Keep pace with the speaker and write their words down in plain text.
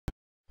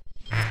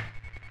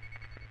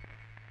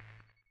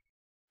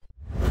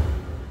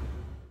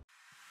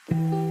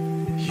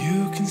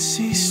can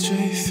see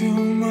straight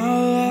through my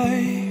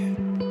life.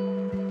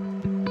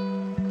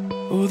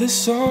 Oh, there's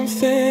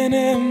something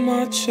in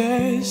my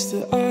chest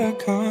that I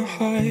can't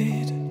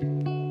hide.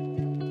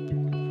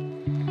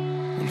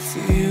 When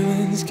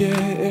feelings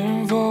get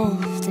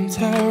involved, I'm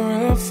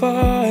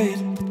terrified.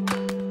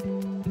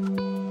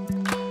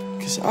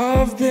 'Cause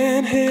I've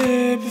been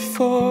here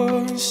before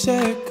and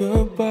said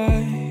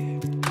goodbye.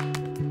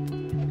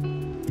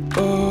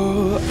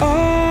 Oh,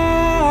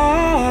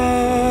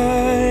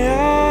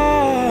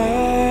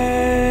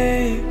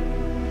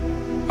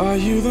 are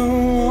you the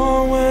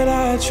one when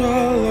I try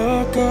to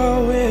look, I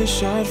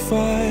wish I'd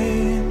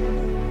find?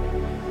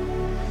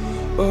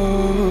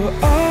 Oh,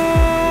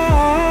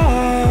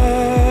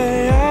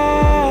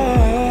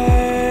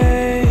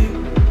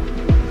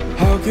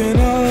 how can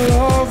I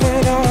love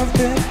when I've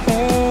been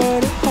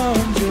hurt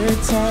 100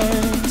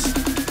 times?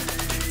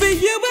 For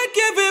you I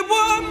give it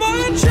one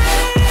more try.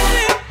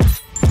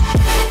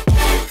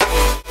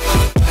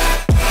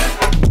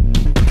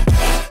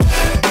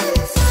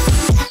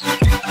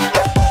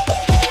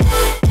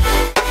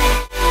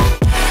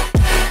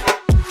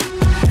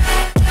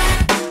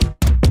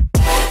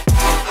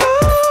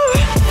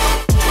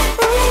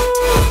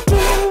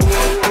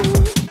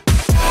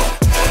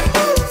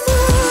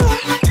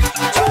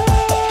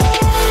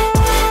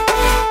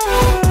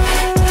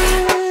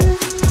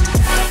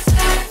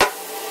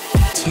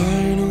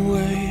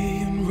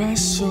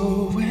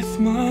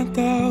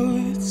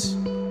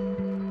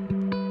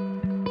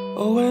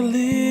 Oh, I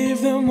leave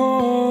them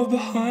all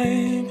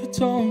behind, but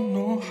don't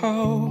know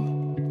how.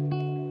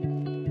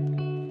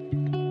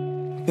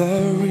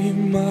 Bury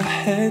my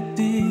head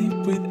deep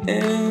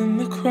within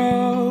the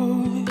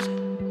crowd,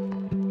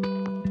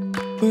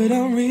 but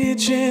I'm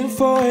reaching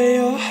for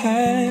your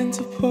hand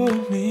to pull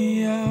me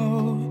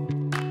out.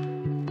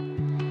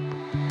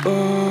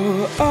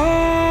 Oh,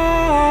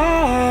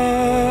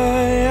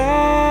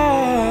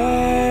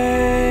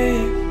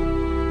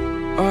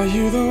 are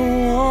you the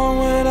one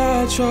when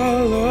I try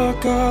to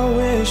look, I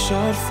wish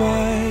I'd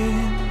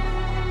find?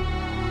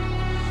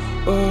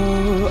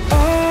 Oh,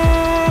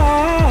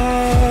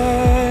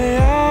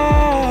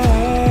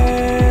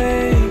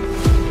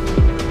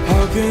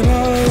 how can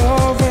I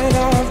love when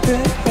I've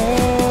been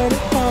hurt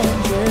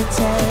 100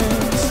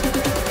 times?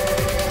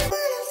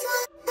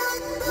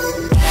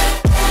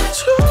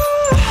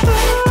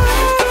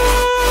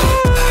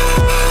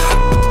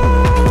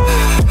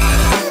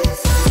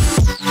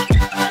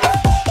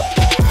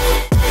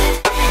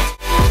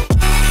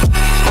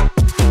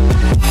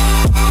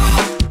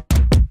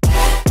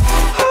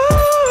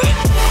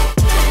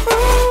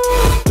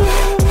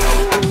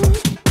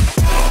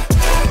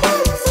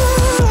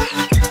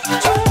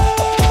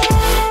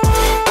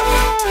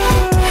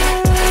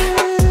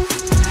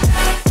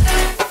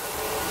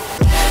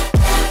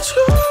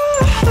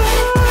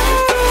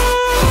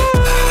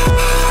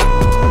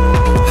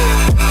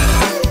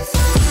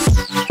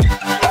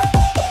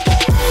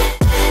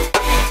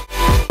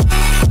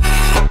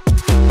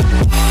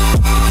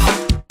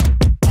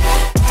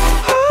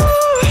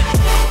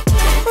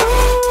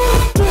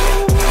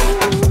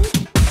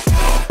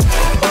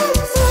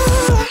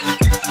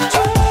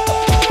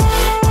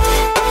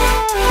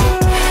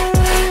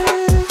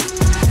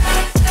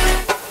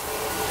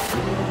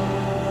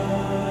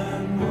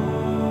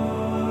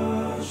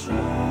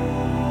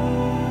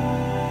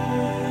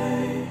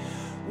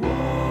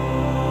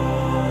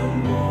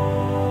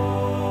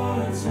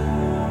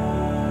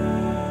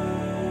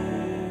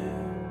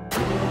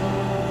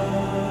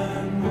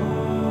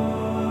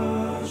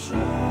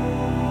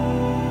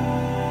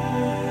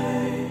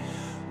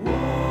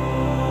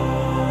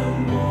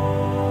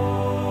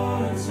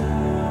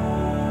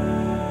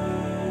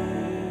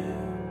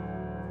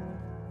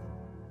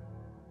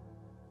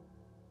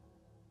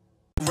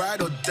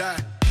 Ride or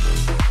die.